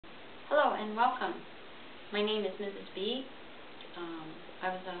Hello and welcome. My name is Mrs. B. I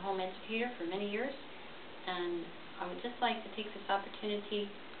was a home educator for many years, and I would just like to take this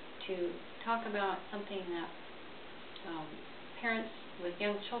opportunity to talk about something that parents with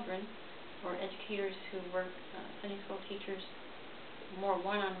young children or educators who work, Sunday school teachers, more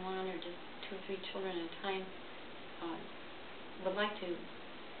one-on-one or just 2 or 3 children at a time, would like to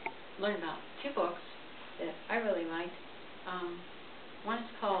learn about. 2 books that I really liked. One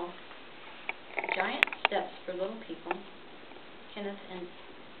is called Giant Steps for Little People, Kenneth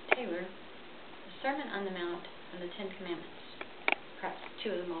Taylor, The Sermon on the Mount, and the 10 Commandments, perhaps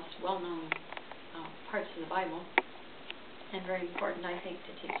 2 of the most well-known parts of the Bible, and very important, I think,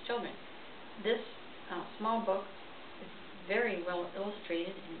 to teach children. This small book is very well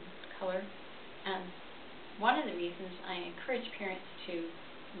illustrated in color, and one of the reasons I encourage parents to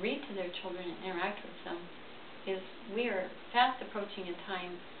read to their children and interact with them is we are fast approaching a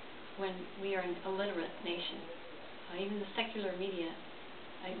time when we are an illiterate nation. Even the secular media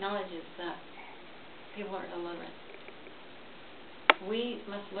acknowledges that people are illiterate. We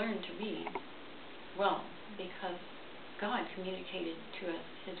must learn to read well because God communicated to us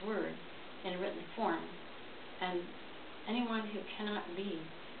His Word in a written form, and anyone who cannot read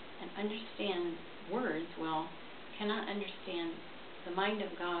and understand words well cannot understand the mind of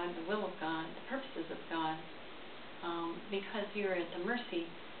God, the will of God, the purposes of God, because you're at the mercy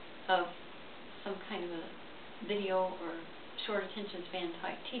of some kind of a video or short attention span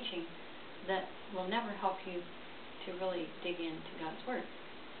type teaching that will never help you to really dig into God's Word.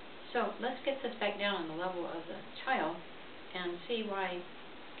 So let's get this back down on the level of the child and see why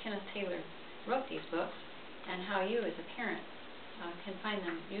Kenneth Taylor wrote these books and how you as a parent can find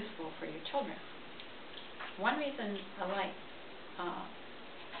them useful for your children. One reason I like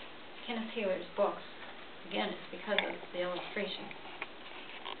Kenneth Taylor's books, again, is because of the illustration.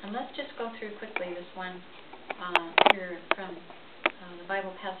 And let's just go through quickly this one here from the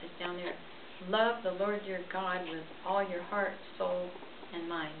Bible passage down there. Love the Lord your God with all your heart, soul, and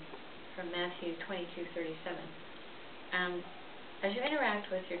mind, from Matthew 22:37. And as you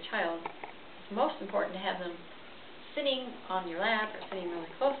interact with your child, it's most important to have them sitting on your lap or sitting really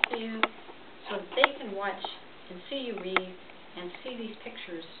close to you so that they can watch and see you read and see these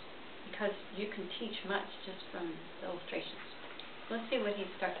pictures, because you can teach much just from the illustrations. Let's see what he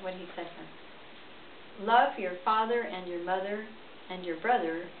said here. Love your father and your mother and your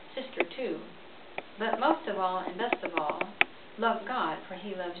brother, sister too. But most of all and best of all, love God, for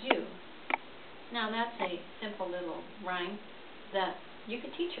He loves you. Now that's a simple little rhyme that you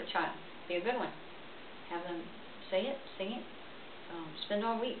can teach your child. Be a good one. Have them say it, sing it, spend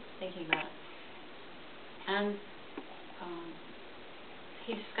all week thinking about it. And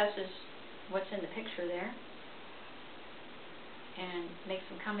he discusses what's in the picture there and makes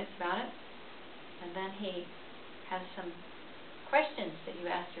some comments about it. And then he has some questions that you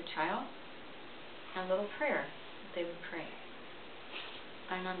ask your child and a little prayer that they would pray.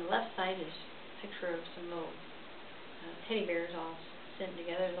 And on the left side is a picture of some little teddy bears all sitting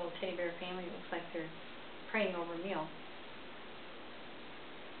together, a little teddy bear family. It looks like they're praying over a meal.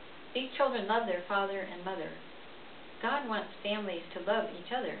 These children love their father and mother. God wants families to love each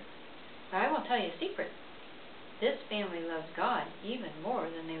other. But I will tell you a secret. This family loves God even more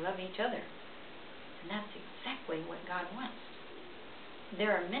than they love each other. And that's exactly what God wants.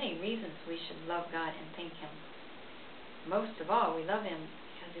 There are many reasons we should love God and thank Him. Most of all, we love Him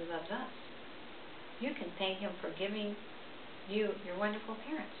because He loves us. You can thank Him for giving you your wonderful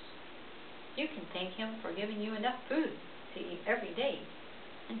parents. You can thank Him for giving you enough food to eat every day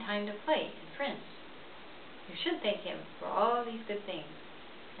and time to play and friends. You should thank Him for all these good things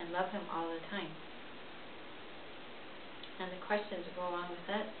and love Him all the time. And the questions that go along with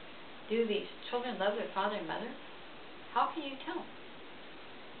that. Do these children love their father and mother? How can you tell?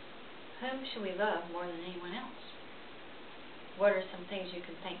 Whom should we love more than anyone else? What are some things you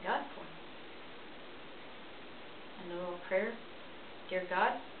can thank God for? And the little prayer, Dear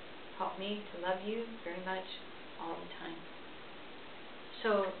God, help me to love you very much all the time.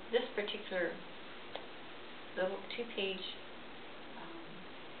 So this particular little 2-page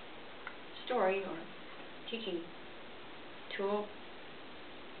story or teaching tool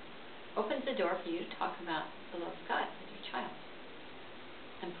opens the door for you to talk about the love of God with your child.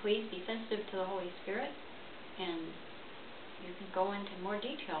 And please be sensitive to the Holy Spirit, and you can go into more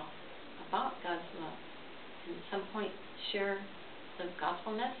detail about God's love. And at some point share the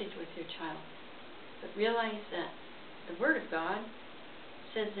gospel message with your child. But realize that the Word of God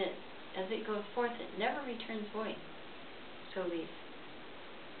says that as it goes forth, it never returns void. So these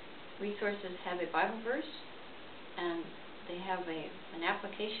resources have a Bible verse, and they have an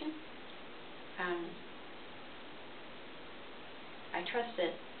application, I trust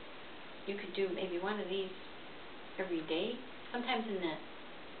that you could do maybe one of these every day. Sometimes in the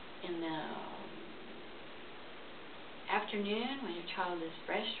afternoon when your child is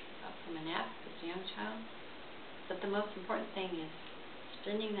fresh up from a nap, if it's a young child. But the most important thing is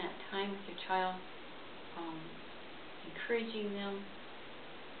spending that time with your child, encouraging them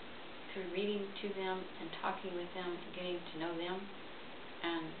through reading to them and talking with them, getting to know them,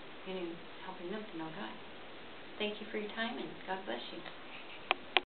 and helping them to know God. Thank you for your time, and God bless you.